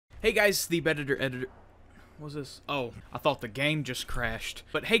Hey guys, the Bedditor. What was this? Oh, I thought the game just crashed.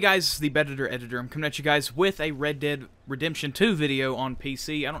 But hey guys, the Bedditor Editor. I'm coming at you guys with a Red Dead Redemption 2 video on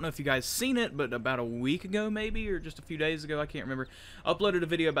PC. I don't know if you guys seen it, but about a week ago maybe, or just a few days ago, I can't remember. Uploaded a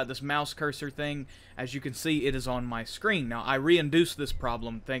video about this mouse cursor thing. As you can see, it is on my screen. Now, I re-induced this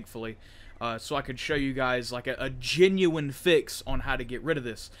problem, thankfully. So I could show you guys like a genuine fix on how to get rid of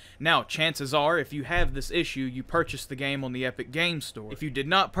this. Now, chances are, if you have this issue, you purchased the game on the Epic Games Store. If you did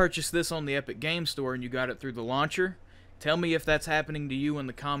not purchase this on the Epic Games Store and you got it through the launcher, tell me if that's happening to you in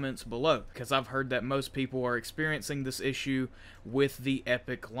the comments below, because I've heard that most people are experiencing this issue with the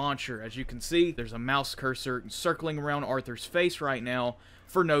Epic launcher. As you can see, there's a mouse cursor circling around Arthur's face right now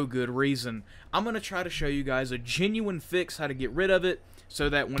for no good reason. I'm going to try to show you guys a genuine fix how to get rid of it, so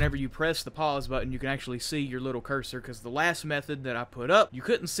that whenever you press the pause button, you can actually see your little cursor, because the last method that I put up, you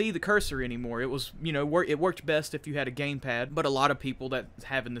couldn't see the cursor anymore. It was, you know, it worked best if you had a gamepad, but a lot of people that's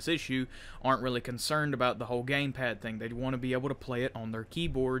having this issue aren't really concerned about the whole gamepad thing. They want to be able to play it on their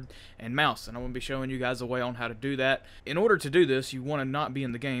keyboard and mouse, and I'm going to be showing you guys a way on how to do that. In order to do this, you want to not be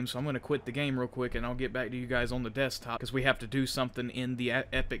in the game, so I'm going to quit the game real quick, and I'll get back to you guys on the desktop, because we have to do something in the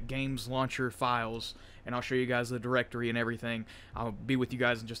Epic Games Launcher files, and I'll show you guys the directory and everything. I'll be with you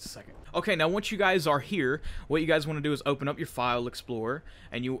guys in just a second. Okay, now once you guys are here, what you guys want to do is open up your File Explorer,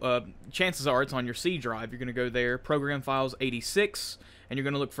 and you chances are it's on your C drive. You're going to go there, Program Files 86, and you're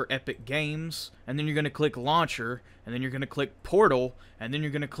going to look for Epic Games, and then you're going to click Launcher, and then you're going to click Portal, and then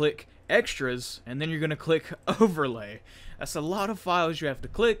you're going to click Extras, and then you're going to click Overlay. That's a lot of files you have to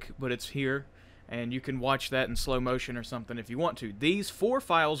click, but it's here. And you can watch that in slow motion or something if you want to. These 4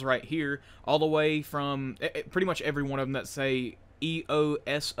 files right here, all the way from pretty much every one of them that say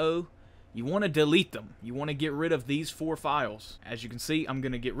EOSO, you want to delete them. You want to get rid of these 4 files. As you can see, I'm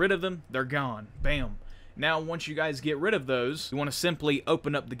going to get rid of them. They're gone. Bam. Now, once you guys get rid of those, you want to simply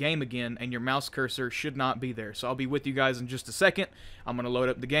open up the game again, and your mouse cursor should not be there. So I'll be with you guys in just a second. I'm going to load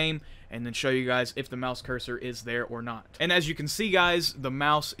up the game, and then show you guys if the mouse cursor is there or not. And as you can see, guys, the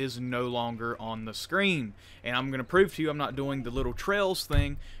mouse is no longer on the screen. And I'm going to prove to you I'm not doing the little trails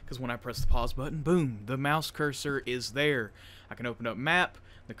thing, because when I press the pause button, boom, the mouse cursor is there. I can open up map,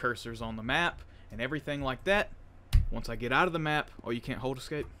 the cursor's on the map, and everything like that. Once I get out of the map, oh, you can't hold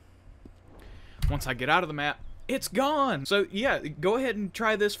escape? Once I get out of the map, it's gone. So yeah, go ahead and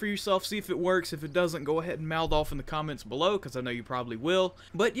try this for yourself, see if it works. If it doesn't, go ahead and mouth off in the comments below, because I know you probably will.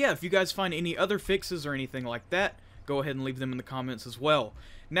 But yeah, if you guys find any other fixes or anything like that, go ahead and leave them in the comments as well.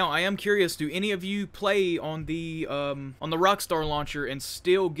 Now, I am curious, do any of you play on the Rockstar launcher and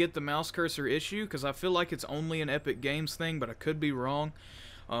still get the mouse cursor issue? Because I feel like it's only an Epic Games thing, but I could be wrong.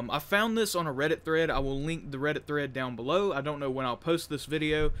 I found this on a Reddit thread. I will link the Reddit thread down below. I don't know when I'll post this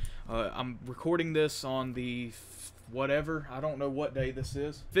video. I'm recording this on the whatever. I don't know what day this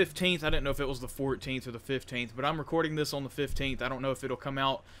is. 15th. I didn't know if it was the 14th or the 15th, but I'm recording this on the 15th. I don't know if it'll come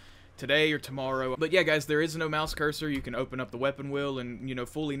out today or tomorrow. But yeah, guys, there is no mouse cursor. You can open up the weapon wheel and, you know,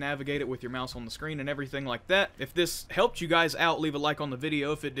 fully navigate it with your mouse on the screen and everything like that. If this helped you guys out, leave a like on the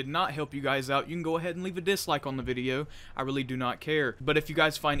video. If it did not help you guys out, you can go ahead and leave a dislike on the video. I really do not care. But if you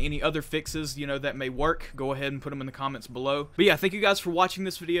guys find any other fixes, you know, that may work, go ahead and put them in the comments below. But yeah, thank you guys for watching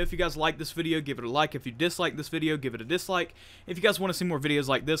this video. If you guys like this video, give it a like. If you dislike this video, give it a dislike. If you guys want to see more videos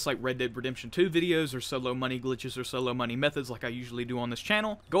like this, like Red Dead Redemption 2 videos or solo money glitches or solo money methods like I usually do on this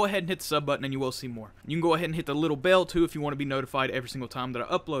channel, go ahead and hit the sub button and you will see more. You can go ahead and hit the little bell too if you want to be notified every single time that I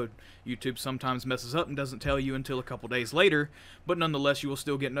upload. YouTube sometimes messes up and doesn't tell you until a couple days later, but nonetheless you will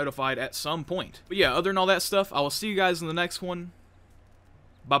still get notified at some point. But yeah, other than all that stuff, I will see you guys in the next one.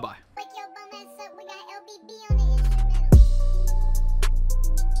 Bye bye.